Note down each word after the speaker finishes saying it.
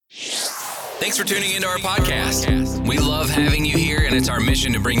Thanks for tuning into our podcast. We love having you here, and it's our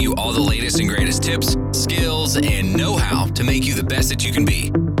mission to bring you all the latest and greatest tips, skills, and know-how to make you the best that you can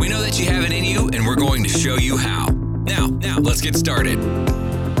be. We know that you have it in you, and we're going to show you how. Now, let's get started.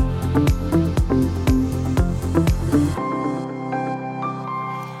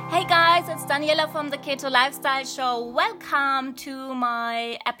 Hey guys, it's Daniela from the Keto Lifestyle Show. Welcome to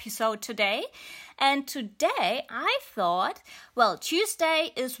my episode today. And today I thought,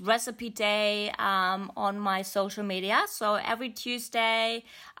 Tuesday is recipe day on my social media. So every Tuesday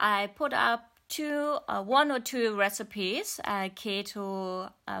I put up one or two recipes,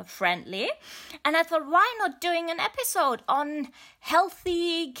 keto friendly. And I thought, why not doing an episode on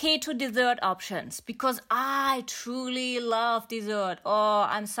healthy keto dessert options? Because I truly love dessert. Oh,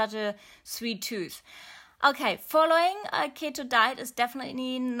 I'm such a sweet tooth. Okay, following a keto diet is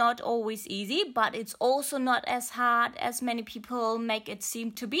definitely not always easy, but it's also not as hard as many people make it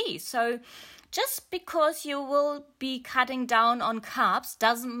seem to be. So just because you will be cutting down on carbs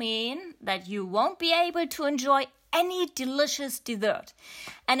doesn't mean that you won't be able to enjoy any delicious dessert.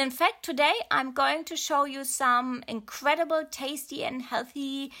 And in fact, today I'm going to show you some incredible, tasty and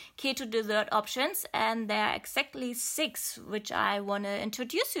healthy keto dessert options. And there are exactly 6 which I want to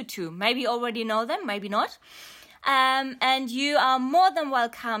introduce you to. Maybe you already know them, maybe not. And you are more than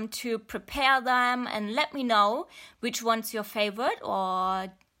welcome to prepare them and let me know which one's your favorite,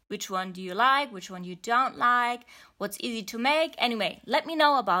 or which one do you like, which one you don't like, what's easy to make. Anyway, let me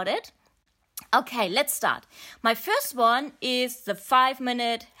know about it. Okay, let's start. My first one is the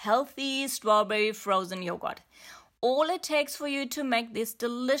 5-minute healthy strawberry frozen yogurt. All it takes for you to make this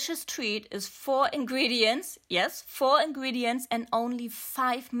delicious treat is 4 ingredients. Yes, 4 ingredients and only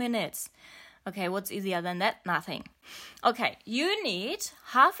 5 minutes. Okay, what's easier than that? Nothing. Okay, you need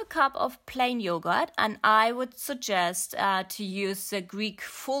half a cup of plain yogurt, and I would suggest to use the Greek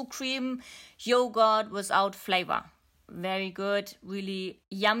full cream yogurt without flavor. Very good, really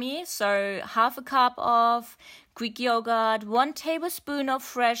yummy. So half a cup of Greek yogurt, 1 tablespoon of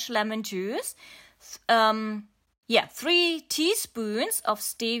fresh lemon juice, 3 teaspoons of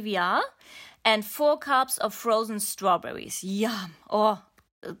stevia, and 4 cups of frozen strawberries. Yum!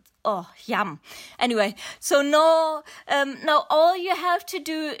 Yum. Anyway, so now all you have to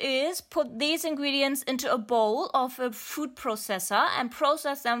do is put these ingredients into a bowl of a food processor and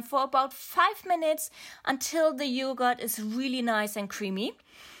process them for about 5 minutes until the yogurt is really nice and creamy.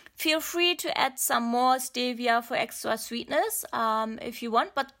 Feel free to add some more stevia for extra sweetness if you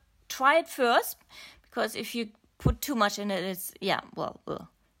want, but try it first, because if you put too much in it, it's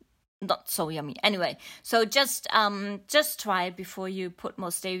not so yummy. Anyway, so just try it before you put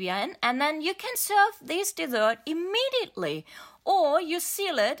more stevia in, and then you can serve this dessert immediately, or you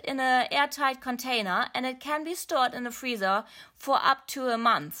seal it in an airtight container and it can be stored in the freezer for up to a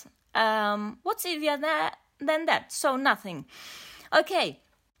month. What's easier than that? So nothing. Okay,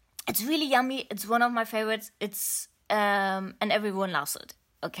 it's really yummy. It's one of my favorites. It's and everyone loves it.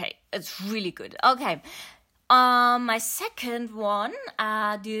 Okay, it's really good. Okay. My second one,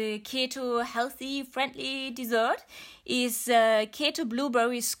 the keto healthy friendly dessert, is keto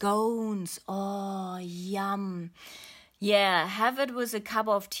blueberry scones. Oh, yum. Yeah, have it with a cup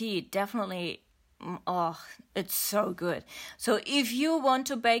of tea, definitely. Oh, it's so good. So if you want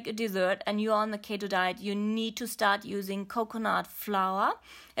to bake a dessert and you're on the keto diet, you need to start using coconut flour,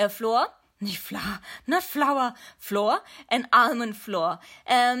 and almond flour.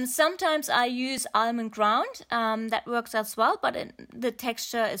 Sometimes I use almond ground. That works as well, but the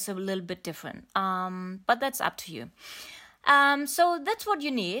texture is a little bit different. But that's up to you. So that's what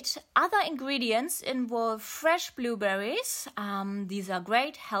you need. Other ingredients involve fresh blueberries. These are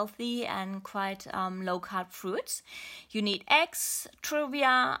great, healthy, and quite low-carb fruits. You need eggs,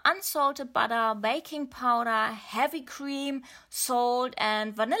 truvia, unsalted butter, baking powder, heavy cream, salt,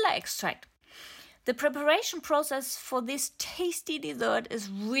 and vanilla extract. The preparation process for this tasty dessert is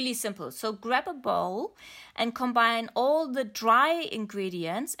really simple. So grab a bowl and combine all the dry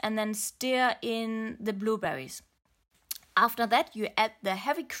ingredients and then stir in the blueberries. After that, you add the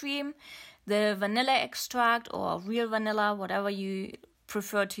heavy cream, the vanilla extract or real vanilla, whatever you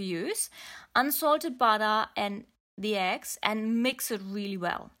prefer to use, unsalted butter and the eggs, and mix it really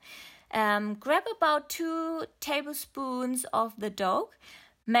well. Grab about 2 tablespoons of the dough.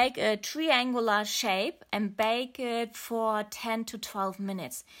 Make a triangular shape and bake it for 10 to 12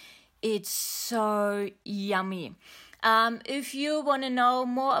 minutes. It's so yummy. If you want to know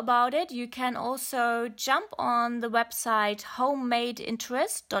more about it, you can also jump on the website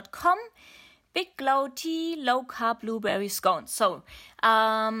homemadeinterest.com. Big Glow Tea Low Carb Blueberry Scones. So,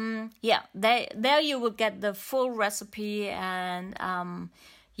 there you will get the full recipe and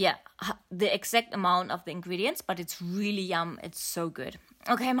the exact amount of the ingredients, but it's really yum. It's so good.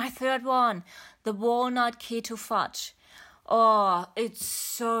 Okay, my third one, the walnut keto fudge. Oh, it's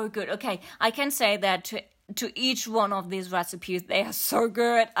so good. Okay, I can say that to each one of these recipes, they are so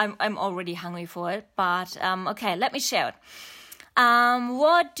good. I'm already hungry for it. But okay, let me share it.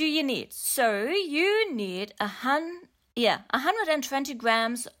 What do you need? So you need 120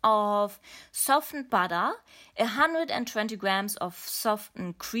 grams of softened butter, 120 grams of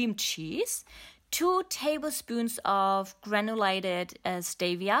softened cream cheese, 2 tablespoons of granulated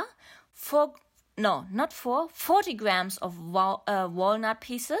stevia, 40 grams of walnut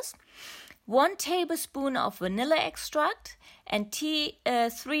pieces, 1 tablespoon of vanilla extract, and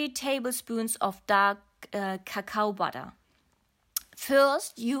 3 tablespoons of dark cacao butter.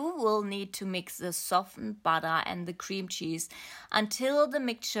 First, you will need to mix the softened butter and the cream cheese until the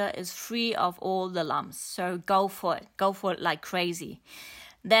mixture is free of all the lumps. So go for it like crazy.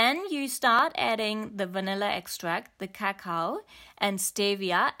 Then you start adding the vanilla extract, the cacao, and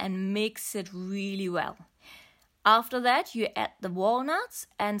stevia and mix it really well. After that, you add the walnuts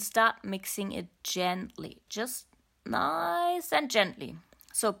and start mixing it gently, just nice and gently.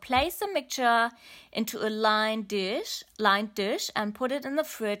 So place the mixture into a lined dish and put it in the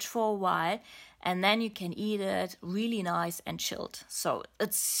fridge for a while, and then you can eat it really nice and chilled. So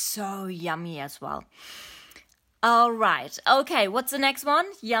it's so yummy as well. All right. Okay, what's the next one?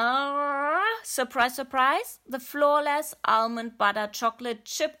 Yeah, surprise, surprise. The flawless almond butter chocolate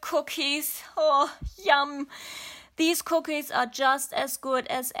chip cookies. Oh, yum. These cookies are just as good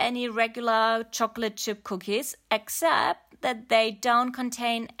as any regular chocolate chip cookies, except that they don't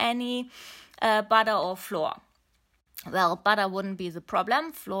contain any butter or flour. Well, butter wouldn't be the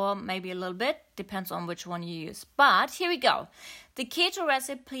problem. Flour maybe a little bit. Depends on which one you use. But here we go. The keto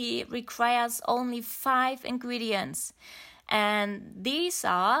recipe requires only 5 ingredients. And these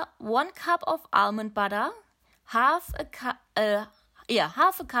are 1 cup of almond butter, half a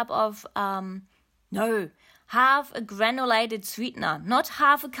granulated sweetener. Not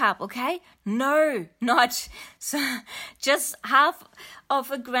half a cup, okay? No, not. So just half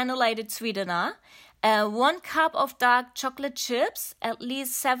of a granulated sweetener. 1 cup of dark chocolate chips, at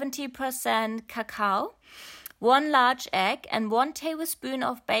least 70% cacao, 1 large egg, and 1 tablespoon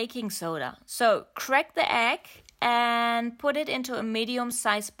of baking soda. So crack the egg and put it into a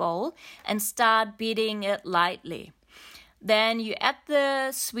medium-sized bowl and start beating it lightly. Then you add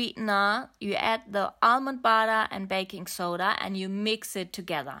the sweetener, you add the almond butter and baking soda, and you mix it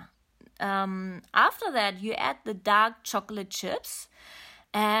together. After that, you add the dark chocolate chips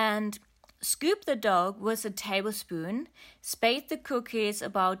and scoop the dough with a tablespoon. Space the cookies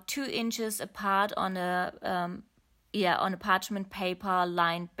about 2 inches apart on a parchment paper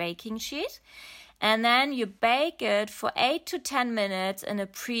lined baking sheet. And then you bake it for 8 to 10 minutes in a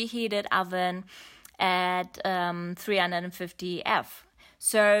preheated oven at 350 F.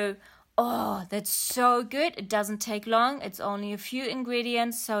 So, that's so good. It doesn't take long. It's only a few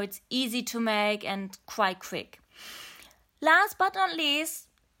ingredients, so it's easy to make and quite quick. Last but not least,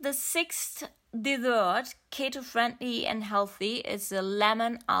 the 6th dessert, keto-friendly and healthy, is the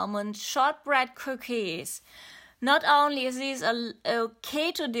lemon almond shortbread cookies. Not only is this a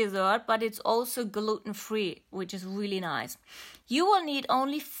keto dessert, but it's also gluten-free, which is really nice. You will need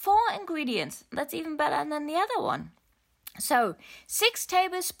only 4 ingredients. That's even better than the other one. So, 6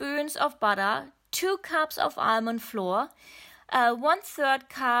 tablespoons of butter, 2 cups of almond flour, 1/3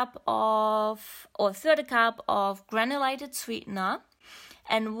 cup of granulated sweetener,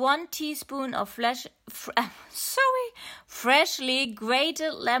 and 1 teaspoon of freshly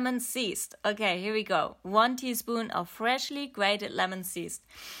grated lemon zest. Okay, here we go. 1 teaspoon of freshly grated lemon zest.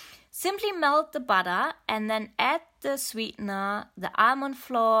 Simply melt the butter and then add the sweetener, the almond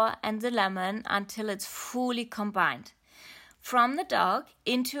flour, and the lemon until it's fully combined. From the dough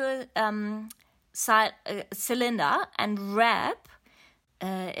into a cylinder and wrap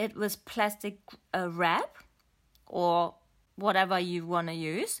it with plastic wrap or whatever you want to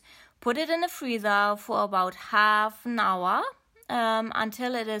use. Put it in the freezer for about half an hour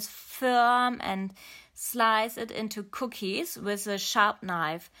until it is firm, and slice it into cookies with a sharp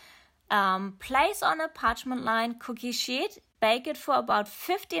knife. Place on a parchment-lined cookie sheet. Bake it for about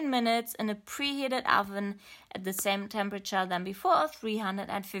 15 minutes in a preheated oven at the same temperature than before,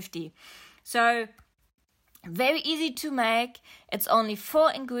 350. So, very easy to make. It's only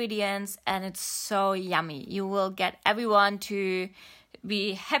 4 ingredients and it's so yummy. You will get everyone to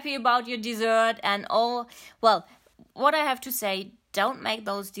be happy about your dessert and all. Well, what I have to say, don't make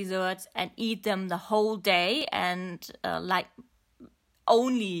those desserts and eat them the whole day and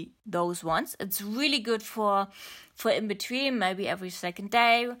only those ones. It's really good for in between, maybe every second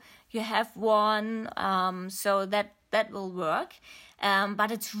day you have one, so that will work.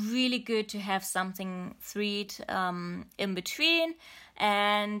 But it's really good to have something sweet in between.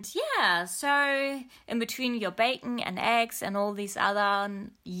 And yeah, so in between your bacon and eggs and all these other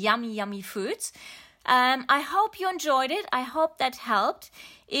yummy foods. I hope you enjoyed it. I hope that helped.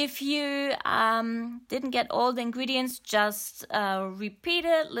 If you didn't get all the ingredients, just repeat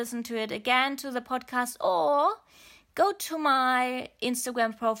it, listen to it again to the podcast, or go to my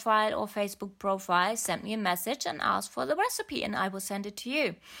Instagram profile or Facebook profile, send me a message and ask for the recipe and I will send it to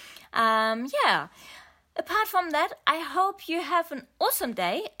you. Apart from that, I hope you have an awesome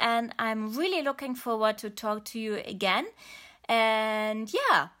day and I'm really looking forward to talk to you again. And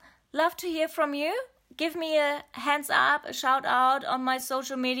yeah, love to hear from you. Give me a hands up, a shout out on my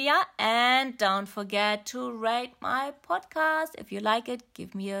social media, and don't forget to rate my podcast. If you like it,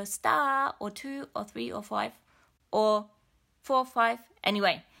 give me a star or 2 or 3 or 5 or 4, 5.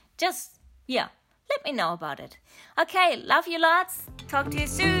 Anyway, just, let me know about it. Okay, love you lots. Talk to you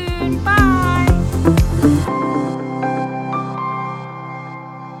soon. Bye.